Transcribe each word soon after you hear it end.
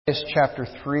Titus chapter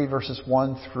 3, verses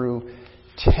 1 through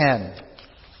 10.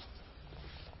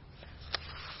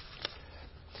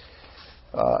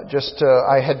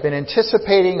 I had been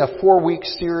anticipating a 4-week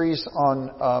series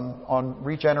on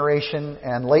regeneration,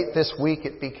 and late this week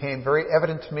it became very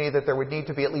evident to me that there would need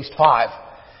to be at least 5.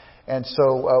 And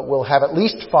so we'll have at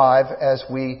least 5 as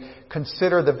we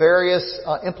consider the various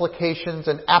implications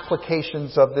and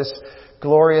applications of this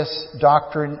glorious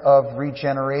doctrine of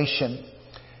regeneration.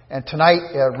 And tonight,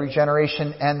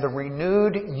 regeneration and the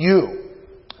renewed you.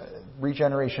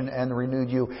 Regeneration and the renewed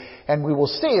you. And we will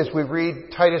see as we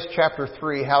read Titus chapter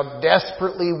 3 how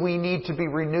desperately we need to be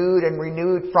renewed and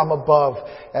renewed from above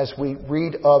as we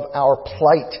read of our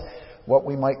plight, what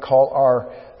we might call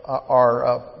our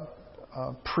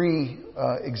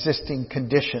pre-existing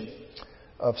condition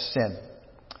of sin.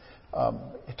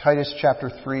 Titus chapter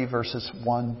 3 verses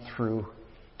 1 through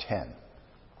 10.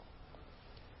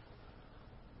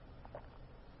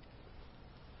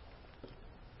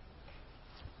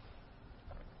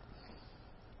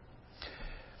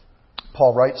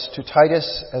 Paul writes to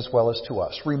Titus as well as to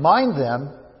us. Remind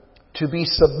them to be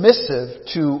submissive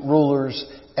to rulers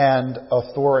and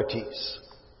authorities,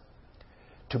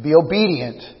 to be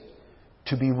obedient,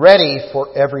 to be ready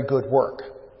for every good work,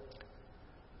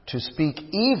 to speak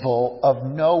evil of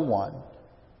no one,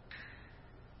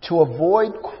 to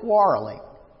avoid quarreling,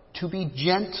 to be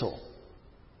gentle,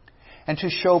 and to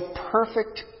show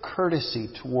perfect courtesy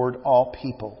toward all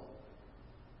people.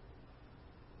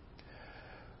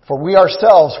 For we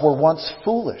ourselves were once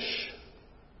foolish,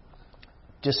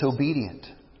 disobedient,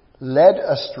 led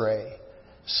astray,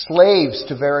 slaves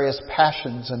to various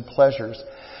passions and pleasures,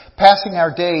 passing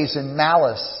our days in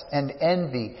malice and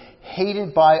envy,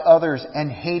 hated by others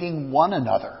and hating one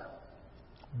another.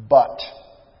 But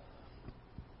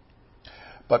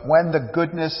when the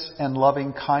goodness and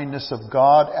loving kindness of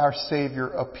God our Savior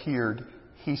appeared,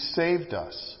 He saved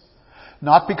us.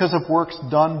 Not because of works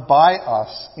done by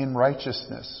us in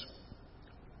righteousness,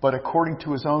 but according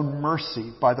to His own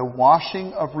mercy, by the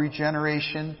washing of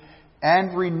regeneration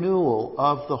and renewal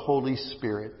of the Holy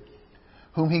Spirit,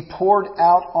 whom He poured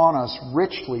out on us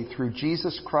richly through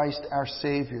Jesus Christ our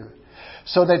Savior,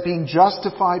 so that being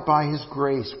justified by His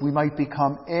grace, we might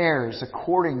become heirs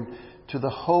according to the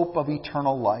hope of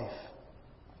eternal life.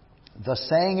 The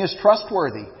saying is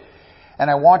trustworthy,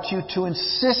 and I want you to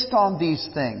insist on these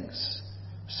things,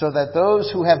 so that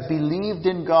those who have believed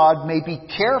in God may be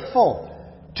careful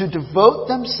to devote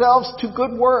themselves to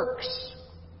good works.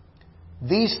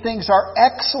 These things are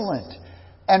excellent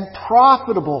and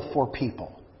profitable for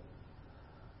people.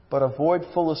 But avoid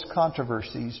foolish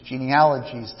controversies,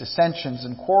 genealogies, dissensions,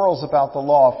 and quarrels about the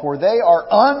law, for they are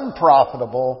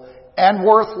unprofitable and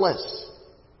worthless.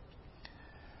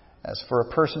 As for a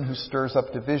person who stirs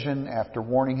up division, after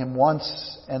warning him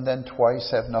once and then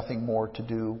twice, have nothing more to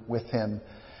do with him,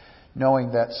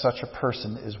 knowing that such a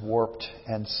person is warped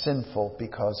and sinful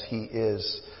because he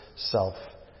is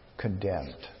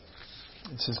self-condemned.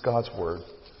 This is God's Word.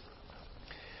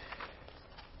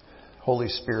 Holy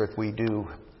Spirit, we do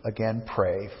again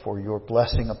pray for your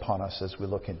blessing upon us as we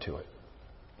look into it.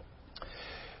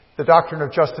 The doctrine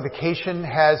of justification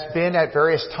has been at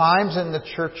various times in the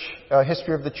church,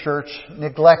 history of the church,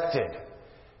 neglected.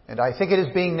 And I think it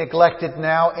is being neglected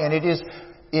now, and it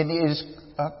is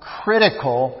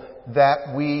critical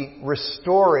that we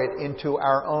restore it into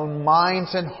our own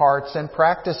minds and hearts and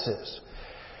practices.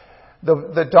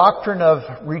 The doctrine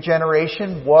of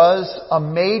regeneration was a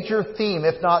major theme,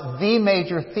 if not the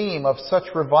major theme, of such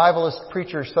revivalist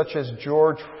preachers such as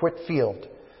George Whitefield.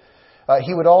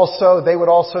 They would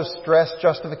also stress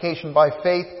justification by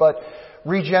faith, but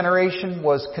regeneration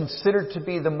was considered to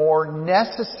be the more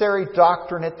necessary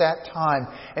doctrine at that time.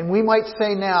 And we might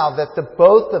say now that the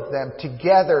both of them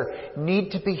together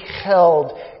need to be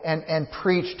held and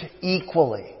preached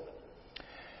equally.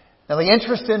 Now, the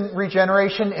interest in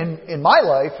regeneration in my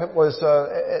life, it was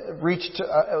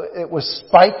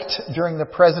spiked during the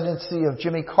presidency of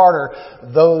Jimmy Carter.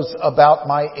 Those about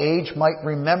my age might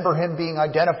remember him being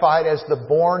identified as the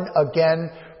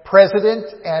born-again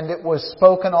president, and it was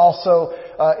spoken also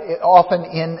often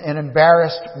in an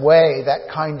embarrassed way, that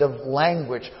kind of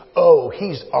language. Oh,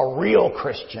 he's a real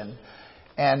Christian,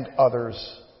 and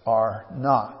others are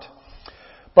not.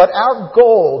 But our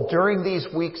goal during these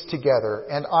weeks together,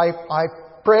 and I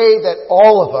pray that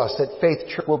all of us at Faith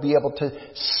Church will be able to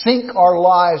sink our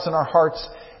lives and our hearts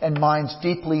and minds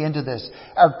deeply into this.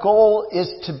 Our goal is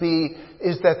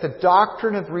that the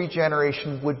doctrine of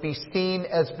regeneration would be seen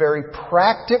as very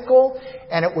practical,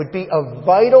 and it would be a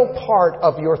vital part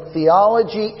of your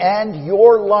theology and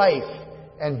your life,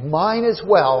 and mine as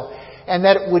well, and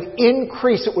that it would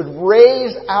increase, it would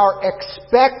raise our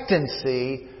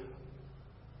expectancy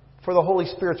for the Holy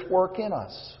Spirit's work in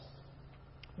us.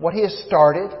 What He has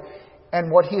started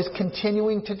and what He is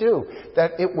continuing to do,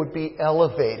 that it would be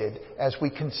elevated as we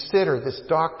consider this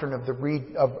doctrine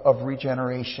of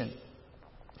regeneration.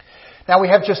 Now we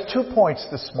have just 2 points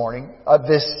this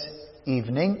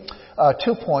evening.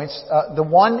 2 points. The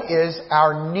one is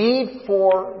our need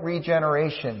for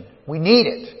regeneration. We need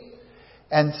it.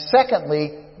 And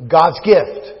secondly, God's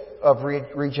gift of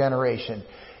regeneration.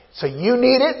 So you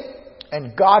need it,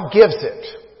 and God gives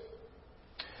it.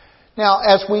 Now,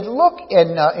 as we look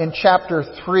in chapter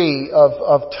 3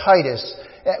 of Titus,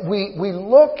 we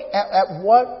look at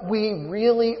what we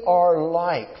really are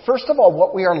like. First of all,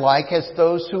 what we are like as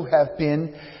those who have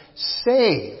been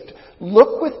saved.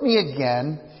 Look with me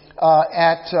again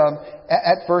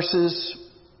at verses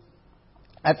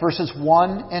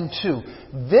 1 and 2.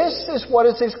 This is what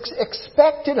is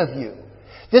expected of you.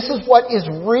 This is what is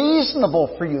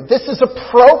reasonable for you. This is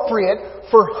appropriate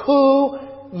for who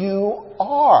you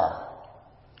are.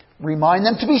 Remind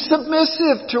them to be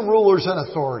submissive to rulers and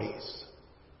authorities,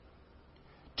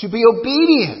 to be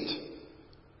obedient,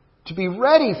 to be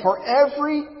ready for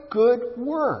every good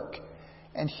work.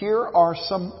 And here are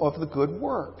some of the good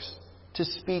works. To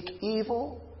speak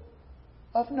evil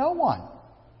of no one.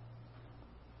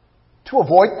 To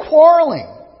avoid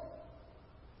quarreling.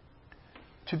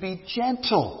 To be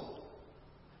gentle.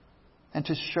 And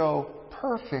to show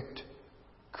perfect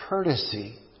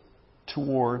courtesy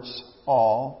towards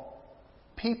all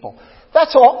people.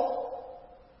 That's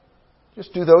all.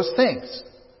 Just do those things.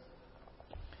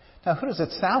 Now, who does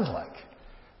it sound like?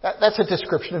 That's a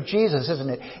description of Jesus, isn't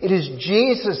it? It is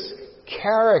Jesus'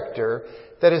 character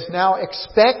that is now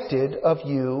expected of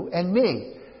you and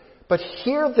me. But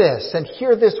hear this, and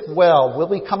hear this well. We'll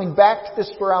be coming back to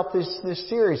this throughout this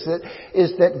series. That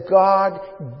is that God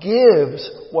gives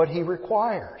what He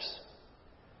requires.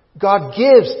 God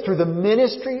gives through the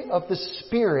ministry of the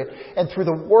Spirit and through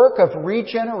the work of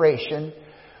regeneration.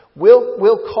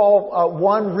 We'll call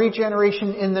one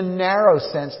regeneration in the narrow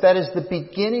sense. That is the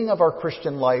beginning of our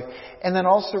Christian life. And then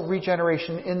also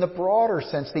regeneration in the broader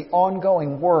sense, the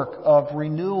ongoing work of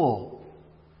renewal.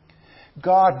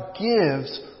 God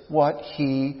gives what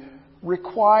He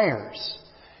requires.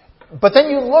 But then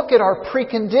you look at our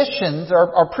preconditions,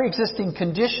 our pre-existing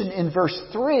condition in verse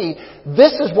 3.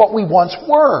 This is what we once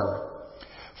were.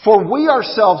 For we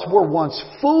ourselves were once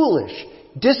foolish,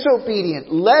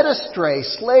 disobedient, led astray,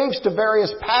 slaves to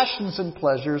various passions and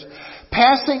pleasures,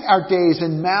 passing our days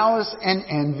in malice and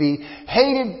envy,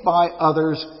 hated by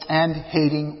others and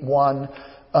hating one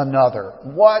another.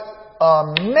 What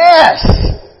a mess!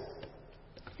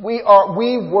 We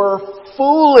were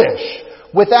foolish.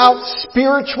 Without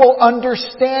spiritual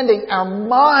understanding, our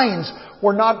minds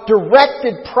were not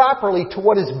directed properly to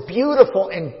what is beautiful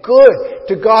and good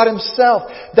to God Himself.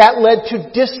 That led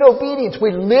to disobedience.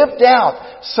 We lived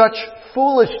out such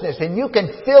foolishness, and you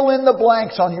can fill in the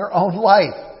blanks on your own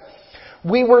life.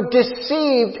 We were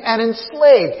deceived and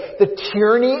enslaved. The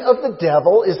tyranny of the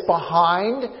devil is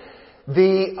behind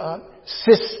the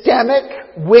systemic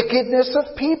wickedness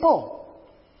of people.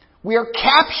 We are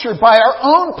captured by our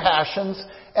own passions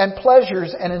and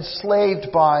pleasures and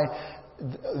enslaved by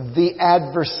the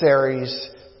adversary's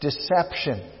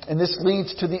deception. And this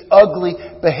leads to the ugly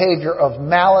behavior of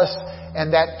malice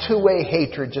and that two-way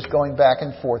hatred just going back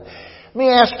and forth. Let me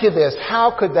ask you this.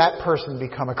 How could that person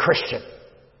become a Christian?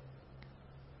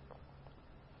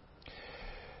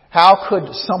 How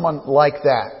could someone like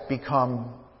that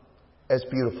become as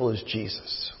beautiful as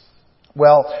Jesus?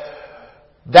 Well,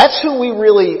 that's who we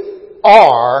really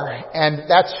are, and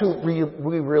that's who we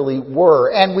really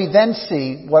were. And we then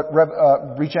see what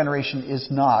regeneration is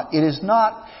not. It is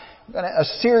not a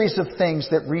series of things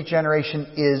that regeneration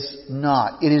is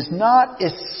not. It is not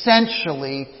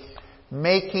essentially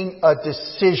making a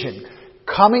decision,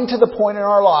 coming to the point in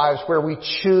our lives where we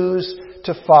choose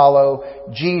to follow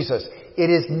Jesus. It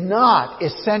is not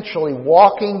essentially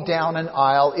walking down an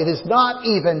aisle. It is not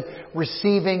even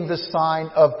receiving the sign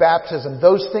of baptism.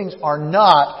 Those things are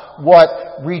not what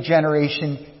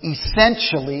regeneration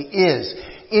essentially is.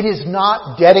 It is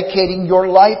not dedicating your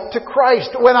life to Christ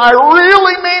when I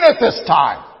really mean it this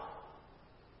time.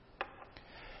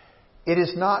 It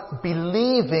is not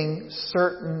believing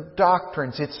certain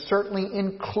doctrines. It certainly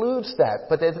includes that.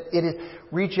 But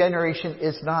regeneration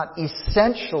is not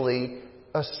essentially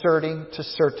asserting to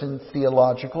certain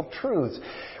theological truths.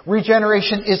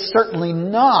 Regeneration is certainly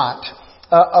not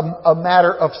a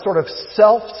matter of sort of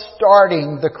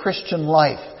self-starting the Christian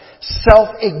life,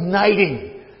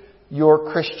 self-igniting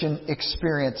your Christian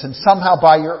experience and somehow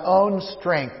by your own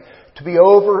strength to be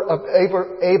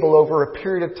able over a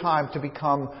period of time to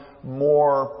become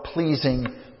more pleasing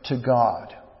to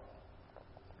God.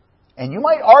 And you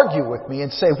might argue with me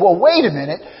and say, well, wait a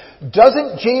minute.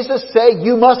 Doesn't Jesus say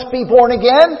you must be born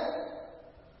again?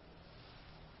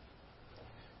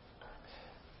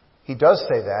 He does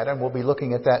say that, and we'll be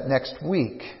looking at that next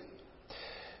week.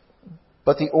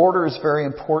 But the order is very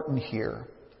important here.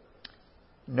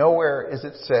 Nowhere is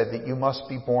it said that you must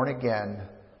be born again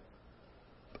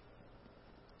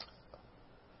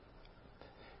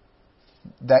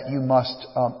that you must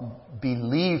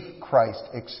believe Christ,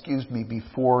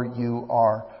 before you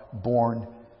are born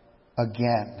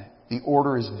again. The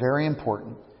order is very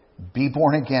important. Be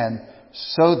born again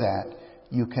so that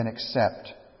you can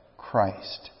accept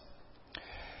Christ.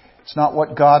 It's not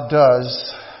what God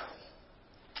does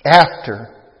after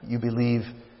you believe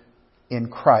in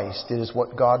Christ. It is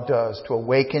what God does to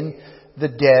awaken the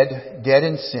dead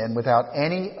in sin, without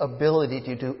any ability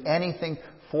to do anything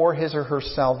for his or her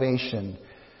salvation.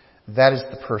 That is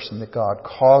the person that God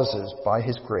causes by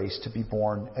his grace to be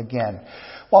born again.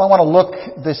 Well, I want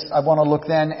to look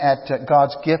then at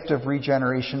God's gift of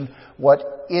regeneration. What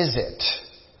is it?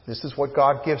 This is what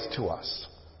God gives to us.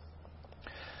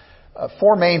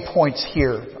 4 main points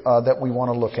here that we want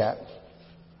to look at.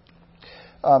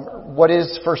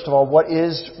 First of all, what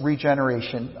is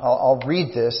regeneration? I'll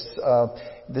read this.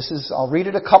 I'll read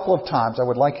it a couple of times. I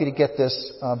would like you to get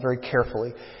this very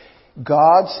carefully.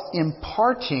 God's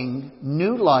imparting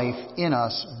new life in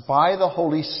us by the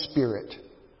Holy Spirit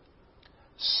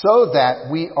so that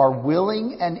we are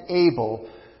willing and able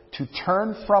to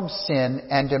turn from sin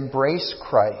and embrace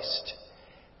Christ,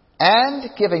 and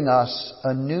giving us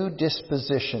a new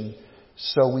disposition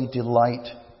so we delight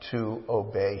to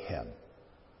obey Him.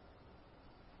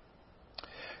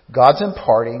 God's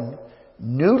imparting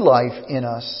new life in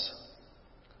us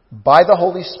by the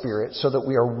Holy Spirit so that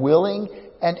we are willing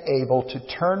and able to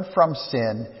turn from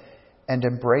sin and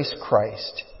embrace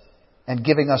Christ, and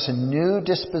giving us a new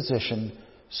disposition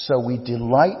so we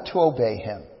delight to obey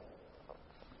Him.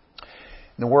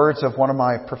 In the words of one of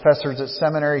my professors at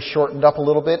seminary, shortened up a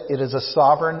little bit, it is a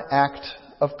sovereign act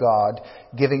of God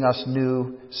giving us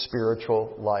new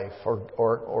spiritual life,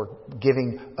 or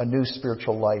giving a new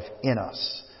spiritual life in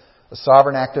us. A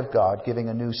sovereign act of God giving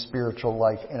a new spiritual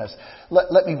life in us.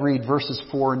 Let me read verses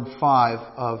 4 and 5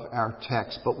 of our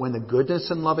text. But when the goodness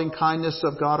and loving kindness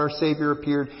of God our Savior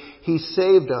appeared, He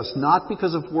saved us, not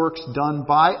because of works done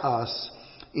by us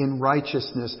in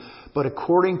righteousness, but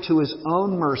according to His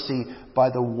own mercy, by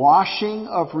the washing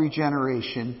of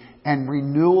regeneration and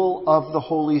renewal of the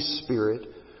Holy Spirit,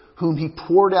 whom He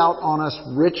poured out on us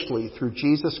richly through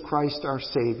Jesus Christ our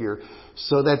Savior,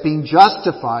 so that being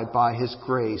justified by His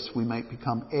grace, we might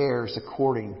become heirs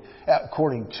according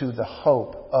to the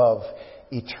hope of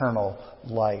eternal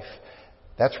life.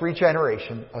 That's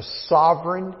regeneration, a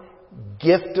sovereign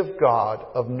gift of God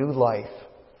of new life,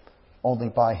 only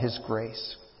by His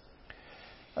grace.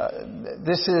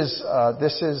 The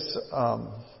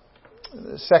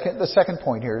second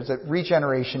point here is that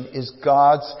regeneration is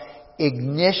God's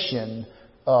ignition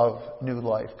of new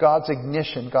life. God's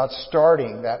ignition, God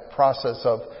starting that process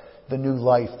of the new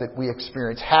life that we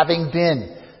experience. Having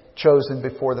been chosen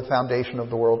before the foundation of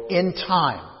the world, in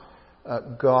time,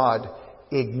 God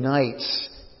ignites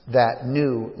that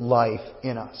new life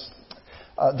in us.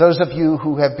 Those of you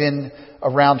who have been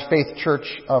around Faith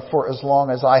Church for as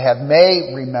long as I have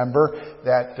may remember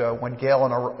that when Gail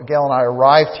and I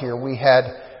arrived here, we had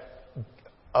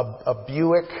a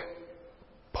Buick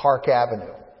Park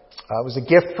Avenue. It was a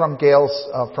gift from Gail's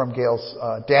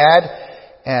dad,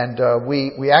 and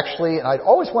we actually, and I'd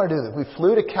always wanted to do this, we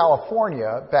flew to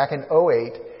California back in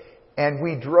 2008, and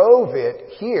we drove it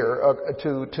here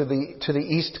to the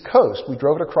East Coast. We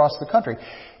drove it across the country.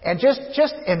 And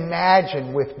just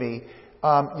imagine with me,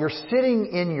 you're sitting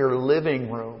in your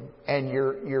living room and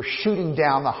you're shooting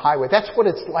down the highway. That's what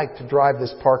it's like to drive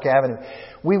this Park Avenue.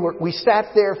 We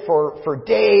sat there for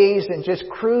days and just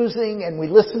cruising, and we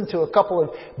listened to a couple of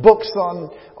books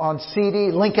on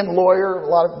CD. Lincoln Lawyer, a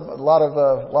lot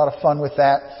of fun with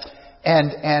that.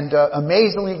 And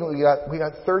amazingly, we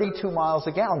got 32 miles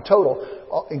a gallon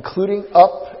total, including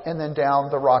up and then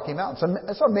down the Rocky Mountains.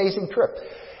 It's an amazing trip.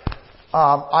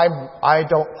 I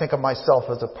don't think of myself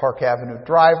as a Park Avenue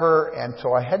driver, and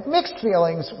so I had mixed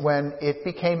feelings when it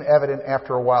became evident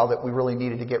after a while that we really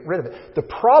needed to get rid of it. The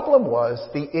problem was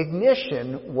the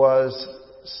ignition was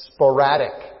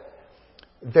sporadic.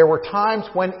 There were times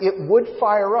when it would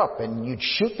fire up and you'd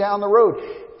shoot down the road,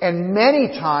 and many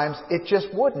times it just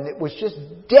wouldn't. It was just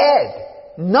dead.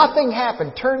 Nothing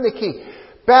happened. Turn the key.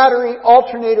 Battery,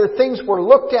 alternator, things were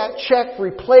looked at, checked,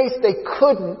 replaced. They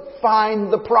couldn't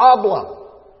find the problem.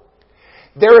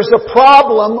 There is a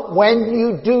problem when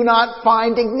you do not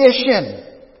find ignition.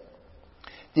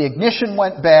 The ignition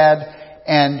went bad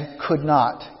and the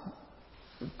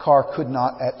car could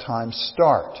not at times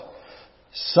start.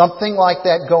 Something like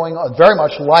that going on, very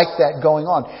much like that going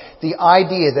on. The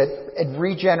idea that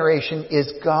regeneration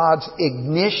is God's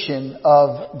ignition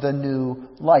of the new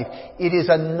life. It is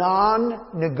a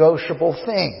non-negotiable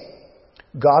thing.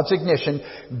 God's ignition.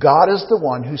 God is the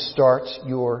one who starts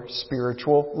your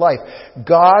spiritual life.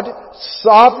 God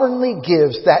sovereignly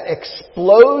gives that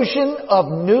explosion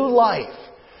of new life,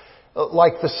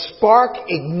 like the spark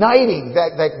igniting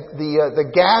the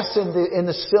gas in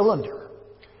the cylinder,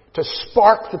 to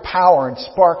spark the power and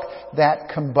spark that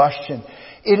combustion.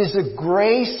 It is a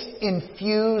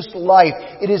grace-infused life.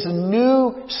 It is a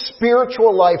new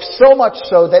spiritual life, so much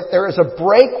so that there is a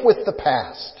break with the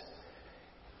past.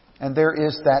 And there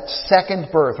is that second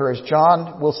birth, or as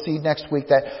John will see next week,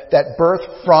 that birth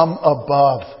from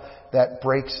above that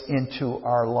breaks into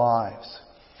our lives.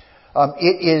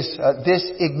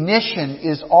 This ignition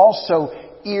is also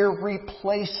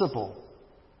irreplaceable.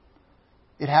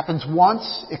 It happens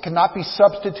once. It cannot be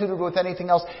substituted with anything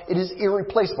else. It is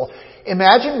irreplaceable.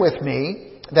 Imagine with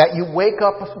me that you wake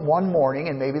up one morning,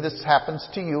 and maybe this happens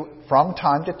to you from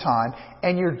time to time,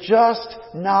 and you're just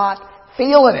not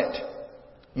feeling it.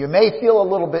 You may feel a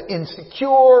little bit insecure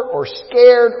or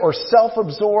scared or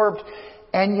self-absorbed,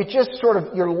 and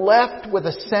you're left with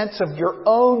a sense of your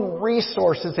own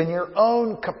resources and your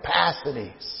own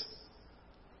capacities.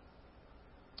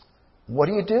 What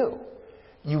do?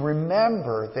 You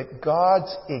remember that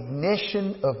God's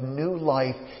ignition of new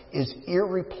life is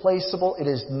irreplaceable. It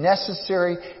is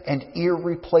necessary and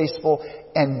irreplaceable.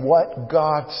 And what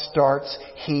God starts,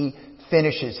 He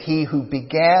finishes. He who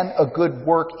began a good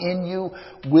work in you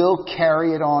will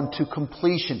carry it on to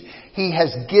completion. He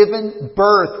has given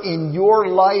birth in your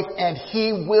life, and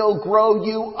He will grow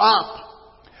you up.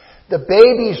 The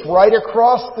babies right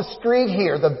across the street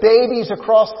here, the babies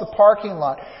across the parking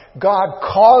lot, God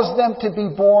caused them to be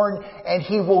born, and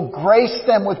He will grace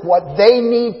them with what they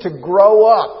need to grow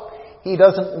up. He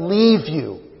doesn't leave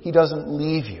you. He doesn't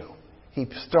leave you. He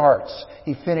starts.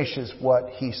 He finishes what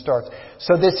He starts.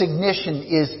 So this ignition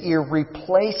is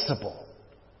irreplaceable.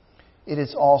 It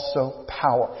is also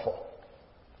powerful.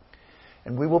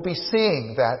 And we will be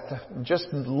seeing that,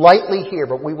 just lightly here,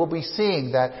 but we will be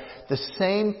seeing that the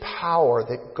same power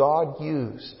that God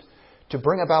used to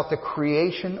bring about the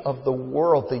creation of the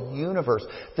world, the universe,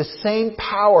 the same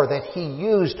power that He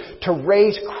used to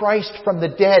raise Christ from the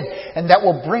dead, and that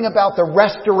will bring about the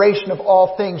restoration of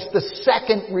all things, the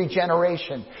second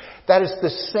regeneration. That is the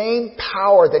same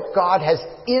power that God has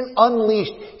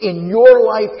unleashed in your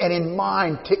life and in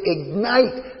mine to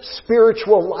ignite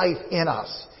spiritual life in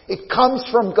us. It comes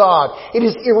from God. It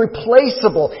is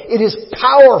irreplaceable. It is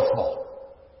powerful.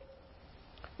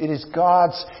 It is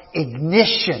God's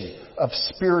ignition of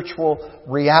spiritual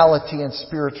reality and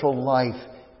spiritual life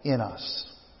in us.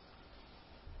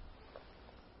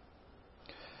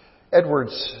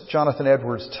 Jonathan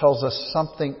Edwards tells us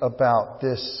something about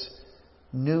this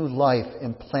new life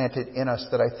implanted in us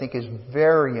that I think is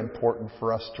very important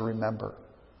for us to remember.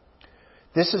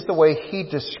 This is the way he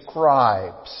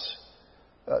describes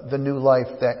the new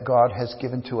life that God has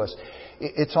given to us.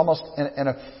 It's almost an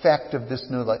effect of this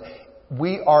new life.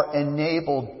 We are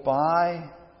enabled by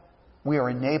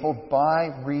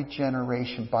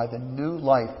regeneration, by the new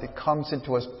life that comes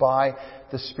into us by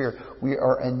the Spirit. We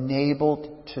are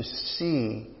enabled to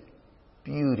see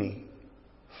beauty,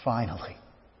 finally.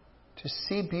 To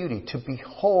see beauty, to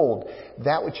behold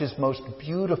that which is most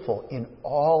beautiful in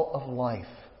all of life.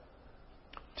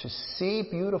 To see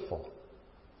beautiful.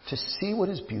 To see what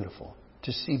is beautiful.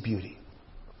 To see beauty.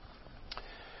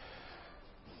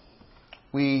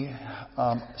 We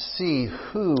see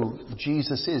who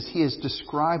Jesus is. He is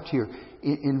described here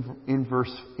in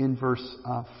verse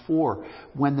 4.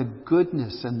 When the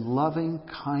goodness and loving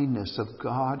kindness of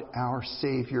God our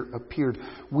Savior appeared.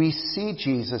 We see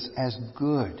Jesus as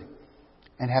good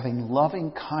and having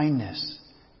loving kindness,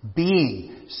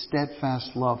 being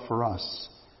steadfast love for us.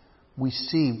 We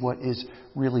see what is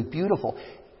really beautiful.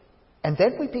 And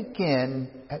then we begin,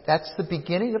 that's the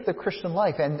beginning of the Christian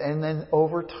life, and then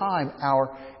over time our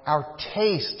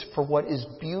taste for what is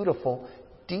beautiful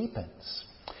deepens.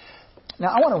 Now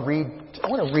I want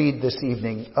to read this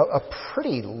evening a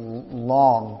pretty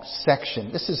long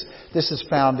section. This is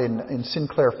found in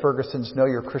Sinclair Ferguson's Know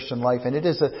Your Christian Life, and it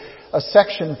is a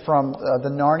section from the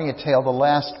Narnia tale, The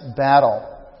Last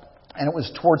Battle. And it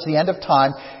was towards the end of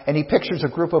time, and he pictures a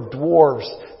group of dwarves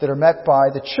that are met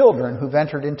by the children who've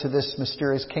entered into this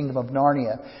mysterious kingdom of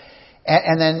Narnia.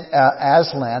 And then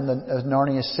Aslan, the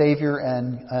Narnia's savior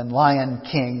and lion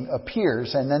king,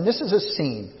 appears. And then this is a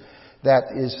scene that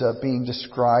is being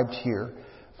described here.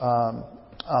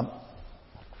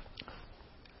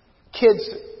 Kids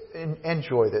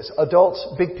enjoy this. Adults,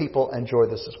 big people enjoy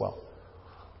this as well.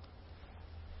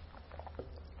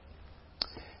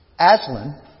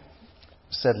 Aslan,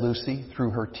 said Lucy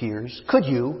through her tears,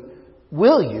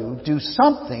 will you do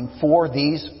something for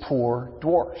these poor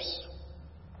dwarfs?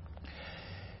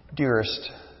 Dearest,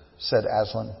 said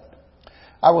Aslan,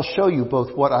 I will show you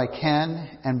both what I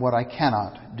can and what I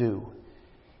cannot do.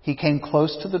 He came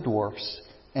close to the dwarfs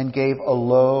and gave a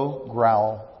low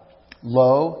growl.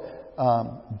 Low,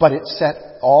 but it set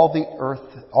all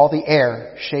the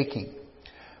air shaking.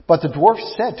 But the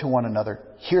dwarfs said to one another,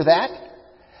 hear that?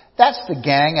 That's the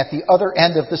gang at the other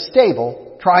end of the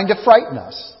stable trying to frighten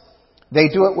us. They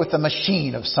do it with a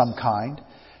machine of some kind.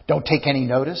 Don't take any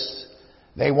notice.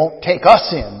 They won't take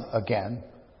us in again.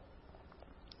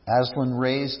 Aslan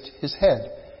raised his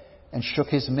head and shook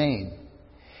his mane.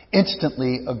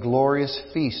 Instantly a glorious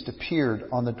feast appeared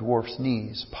on the dwarf's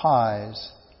knees.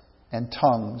 Pies and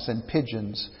tongues and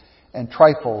pigeons and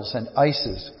trifles and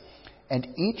ices. And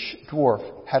each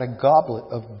dwarf had a goblet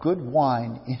of good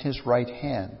wine in his right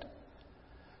hand.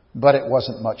 But it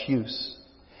wasn't much use.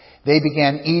 They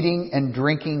began eating and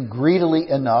drinking greedily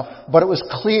enough, but it was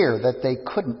clear that they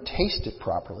couldn't taste it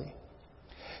properly.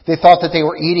 They thought that they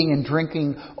were eating and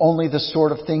drinking only the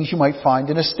sort of things you might find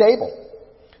in a stable.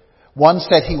 One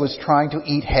said he was trying to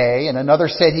eat hay, and another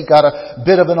said he got a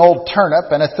bit of an old turnip,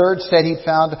 and a third said he'd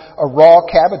found a raw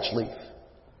cabbage leaf.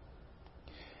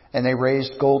 And they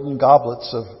raised golden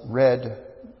goblets of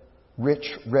rich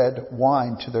red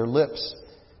wine to their lips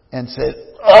and said,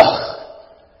 ugh!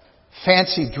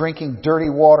 Fancy drinking dirty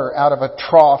water out of a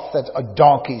trough that a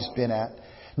donkey's been at.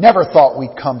 Never thought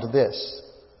we'd come to this.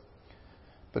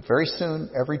 But very soon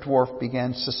every dwarf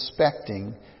began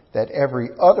suspecting that every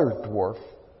other dwarf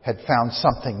had found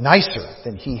something nicer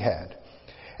than he had.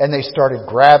 And they started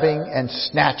grabbing and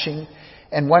snatching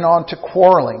and went on to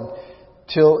quarreling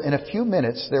till in a few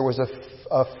minutes there was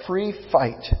a free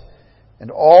fight. And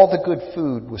all the good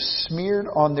food was smeared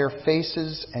on their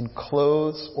faces and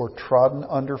clothes or trodden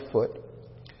underfoot.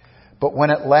 But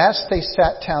when at last they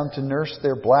sat down to nurse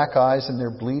their black eyes and their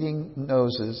bleeding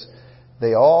noses,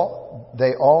 they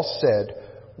all said,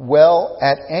 well,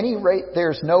 at any rate,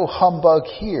 there's no humbug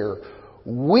here.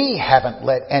 We haven't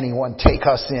let anyone take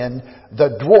us in.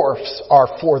 The dwarfs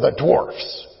are for the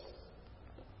dwarfs.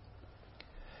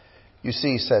 You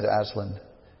see, said Aslan,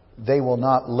 they will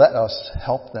not let us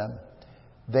help them.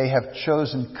 They have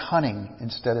chosen cunning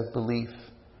instead of belief.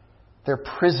 Their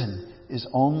prison is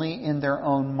only in their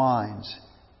own minds,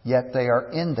 yet they are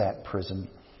in that prison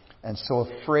and so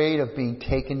afraid of being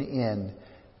taken in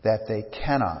that they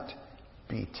cannot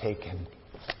be taken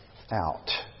out.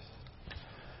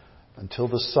 Until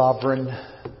the sovereign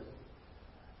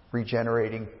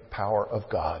regenerating power of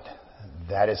God.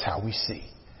 That is how we see.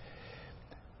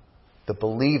 The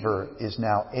believer is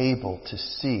now able to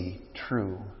see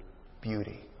true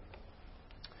beauty.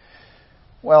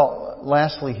 Well,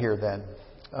 lastly here then,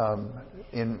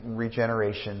 in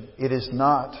regeneration, it is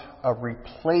not a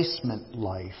replacement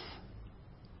life,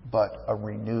 but a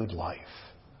renewed life.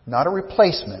 Not a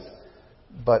replacement,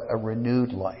 but a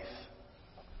renewed life.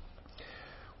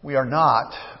 We are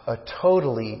not a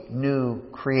totally new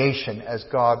creation as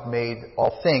God made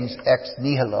all things ex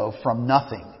nihilo from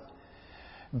nothing.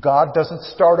 God doesn't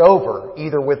start over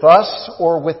either with us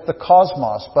or with the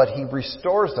cosmos, but He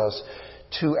restores us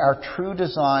to our true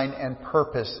design and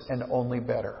purpose and only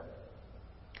better.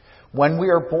 When we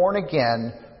are born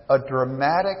again, a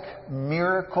dramatic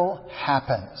miracle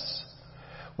happens.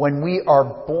 When we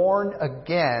are born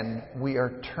again, we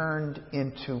are turned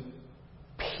into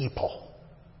people.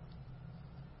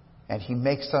 And He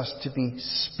makes us to be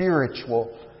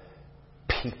spiritual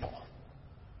people.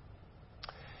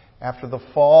 After the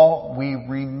fall, we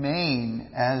remain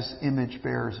as image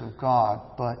bearers of God,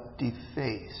 but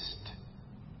defaced.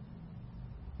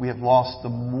 We have lost the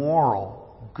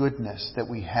moral goodness that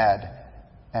we had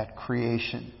at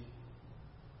creation.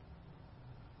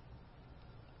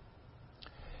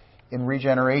 In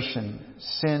regeneration,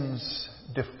 sin's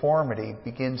deformity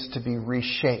begins to be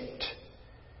reshaped,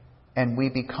 and we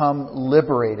become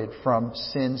liberated from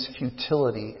sin's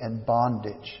futility and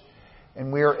bondage.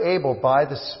 And we are able, by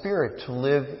the Spirit, to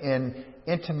live in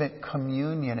intimate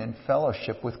communion and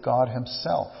fellowship with God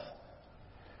Himself.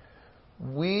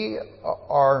 We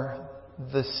are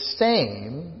the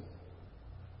same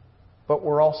but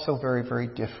we're also very, very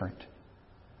different.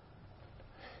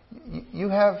 You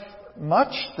have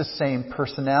much the same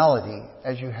personality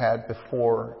as you had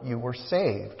before you were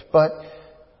saved, but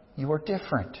you are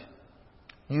different.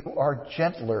 You are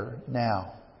gentler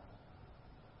now.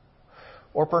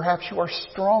 Or perhaps you are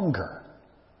stronger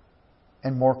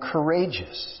and more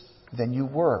courageous than you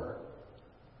were.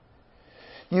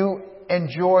 You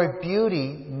enjoy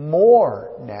beauty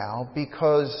more now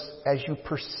because as you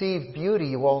perceive beauty,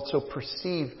 you also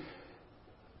perceive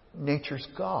nature's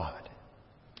God.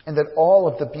 And that all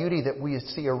of the beauty that we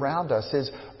see around us is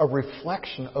a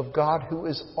reflection of God who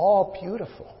is all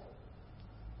beautiful.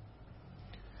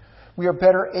 We are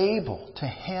better able to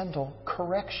handle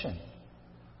correction.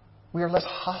 We are less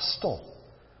hostile.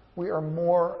 We are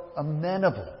more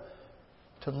amenable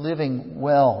to living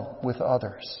well with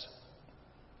others.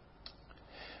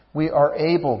 We are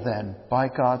able then, by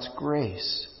God's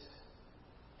grace,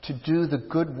 to do the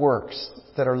good works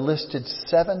that are listed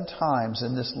 7 times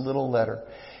in this little letter.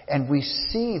 And we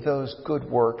see those good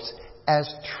works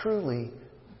as truly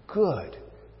good.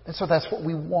 And so that's what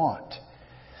we want.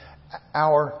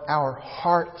 Our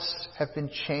hearts have been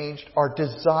changed. Our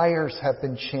desires have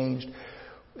been changed.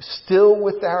 Still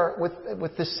with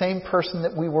the same person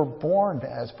that we were born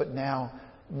as, but now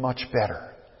much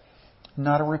better.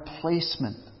 Not a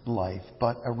replacement life,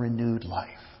 but a renewed life.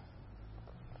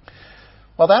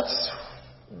 Well,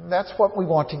 that's what we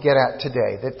want to get at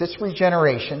today. That this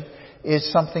regeneration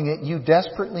is something that you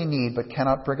desperately need but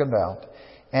cannot bring about.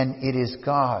 And it is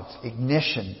God's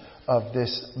ignition of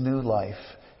this new life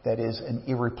that is an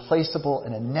irreplaceable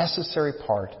and a necessary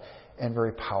part and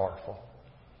very powerful.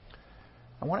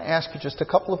 I want to ask you just a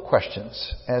couple of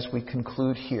questions as we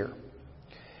conclude here.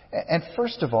 And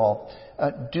first of all,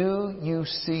 do you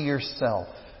see yourself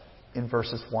in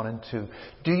verses 1 and 2?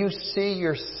 Do you see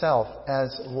yourself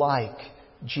as like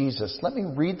Jesus? Let me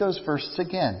read those verses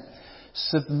again.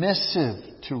 Submissive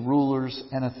to rulers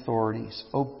and authorities,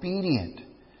 obedient,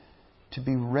 to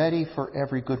be ready for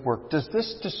every good work. Does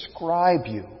this describe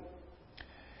you?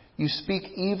 You speak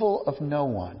evil of no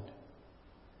one.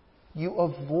 You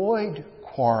avoid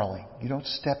quarreling. You don't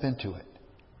step into it.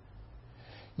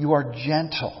 You are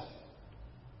gentle.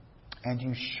 And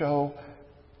you show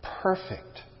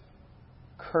perfect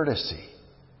courtesy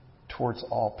towards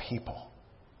all people.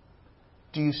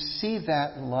 Do you see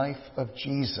that life of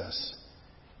Jesus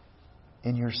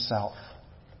in yourself?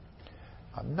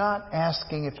 I'm not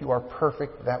asking if you are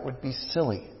perfect. That would be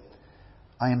silly.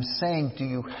 I am saying, do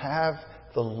you have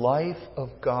the life of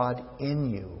God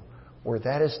in you, where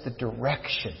that is the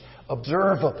direction,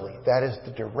 observably, that is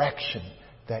the direction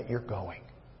that you're going?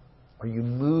 Are you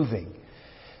moving?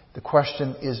 The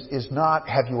question is not,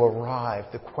 have you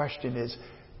arrived? The question is,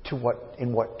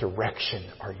 in what direction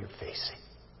are you facing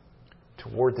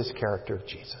toward this character of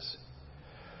Jesus?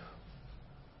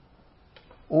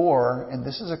 Or, and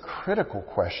this is a critical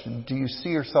question, do you see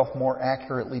yourself more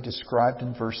accurately described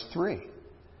in verse 3?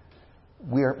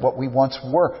 We are what we once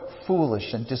were,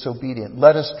 foolish and disobedient,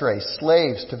 led astray,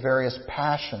 slaves to various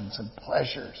passions and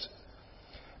pleasures,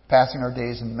 passing our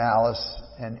days in malice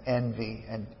and envy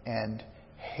and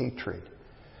hatred.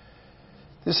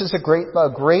 This is a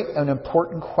great and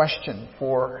important question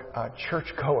for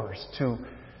churchgoers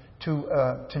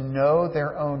to know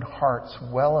their own hearts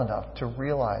well enough to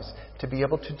realize, to be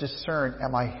able to discern,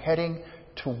 am I heading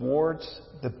towards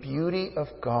the beauty of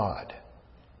God?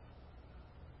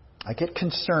 I get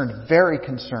concerned, very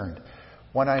concerned,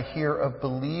 when I hear of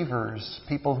believers,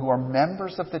 people who are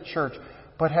members of the church,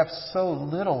 but have so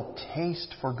little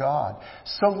taste for God,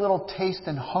 so little taste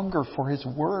and hunger for His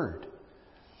Word.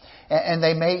 And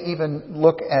they may even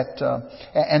look at,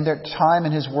 and their time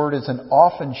in His Word is an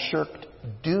often shirked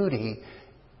duty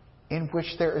in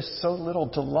which there is so little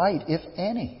delight, if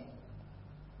any.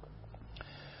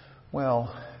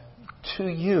 Well, to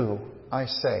you, I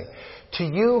say, to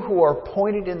you who are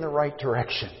pointed in the right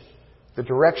direction, the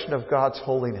direction of God's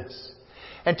holiness,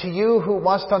 and to you who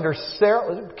must under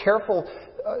careful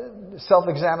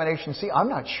self-examination see, I'm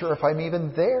not sure if I'm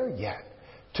even there yet.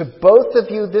 To both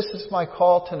of you, this is my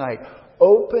call tonight.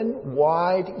 Open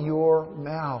wide your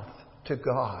mouth to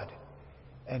God,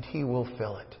 and He will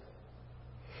fill it.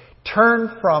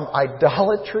 Turn from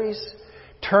idolatries,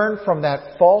 turn from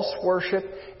that false worship,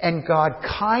 and God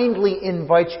kindly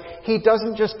invites you. He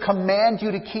doesn't just command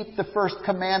you to keep the first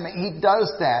commandment. He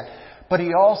does that. But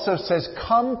He also says,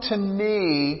 come to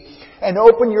me and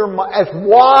open your mouth. As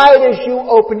wide as you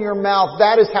open your mouth,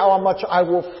 that is how much I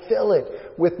will fill it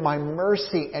with my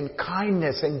mercy and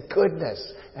kindness and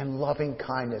goodness and loving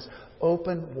kindness.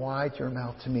 Open wide your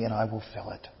mouth to me and I will fill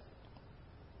it.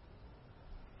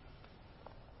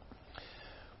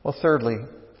 Well, thirdly,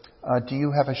 do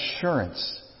you have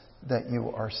assurance that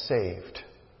you are saved,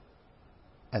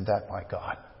 and that by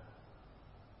God?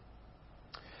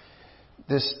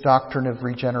 This doctrine of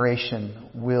regeneration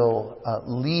will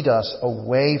lead us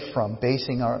away from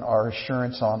basing our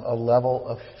assurance on a level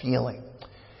of feeling.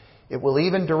 It will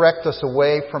even direct us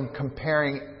away from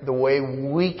comparing the way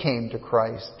we came to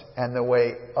Christ and the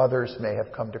way others may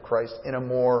have come to Christ in a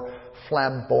more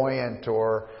flamboyant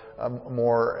or a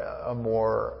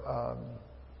more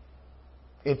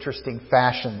interesting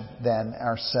fashion than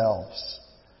ourselves.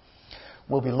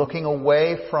 We'll be looking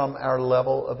away from our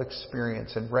level of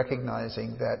experience and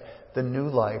recognizing that the new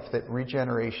life, that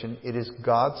regeneration, it is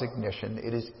God's ignition,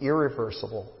 it is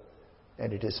irreversible,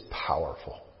 and it is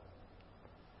powerful.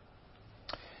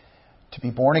 To be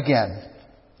born again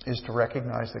is to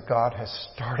recognize that God has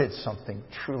started something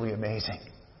truly amazing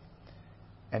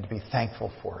and to be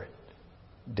thankful for it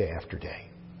day after day.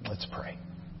 Let's pray.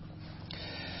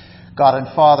 God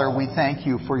and Father, we thank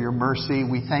you for your mercy.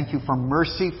 We thank you for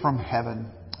mercy from heaven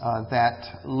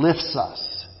that lifts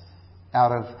us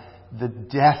out of the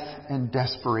death and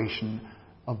desperation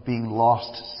of being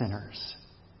lost sinners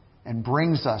and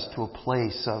brings us to a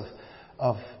place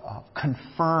of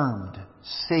confirmed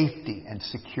safety and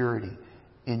security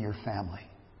in your family.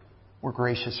 We're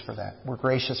gracious for that. We're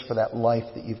gracious for that life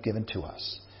that you've given to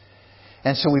us.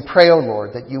 And so we pray, O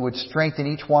Lord, that you would strengthen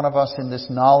each one of us in this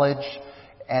knowledge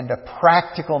and a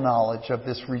practical knowledge of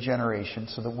this regeneration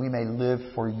so that we may live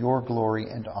for your glory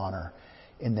and honor.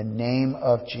 In the name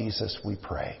of Jesus we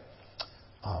pray.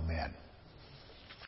 Amen.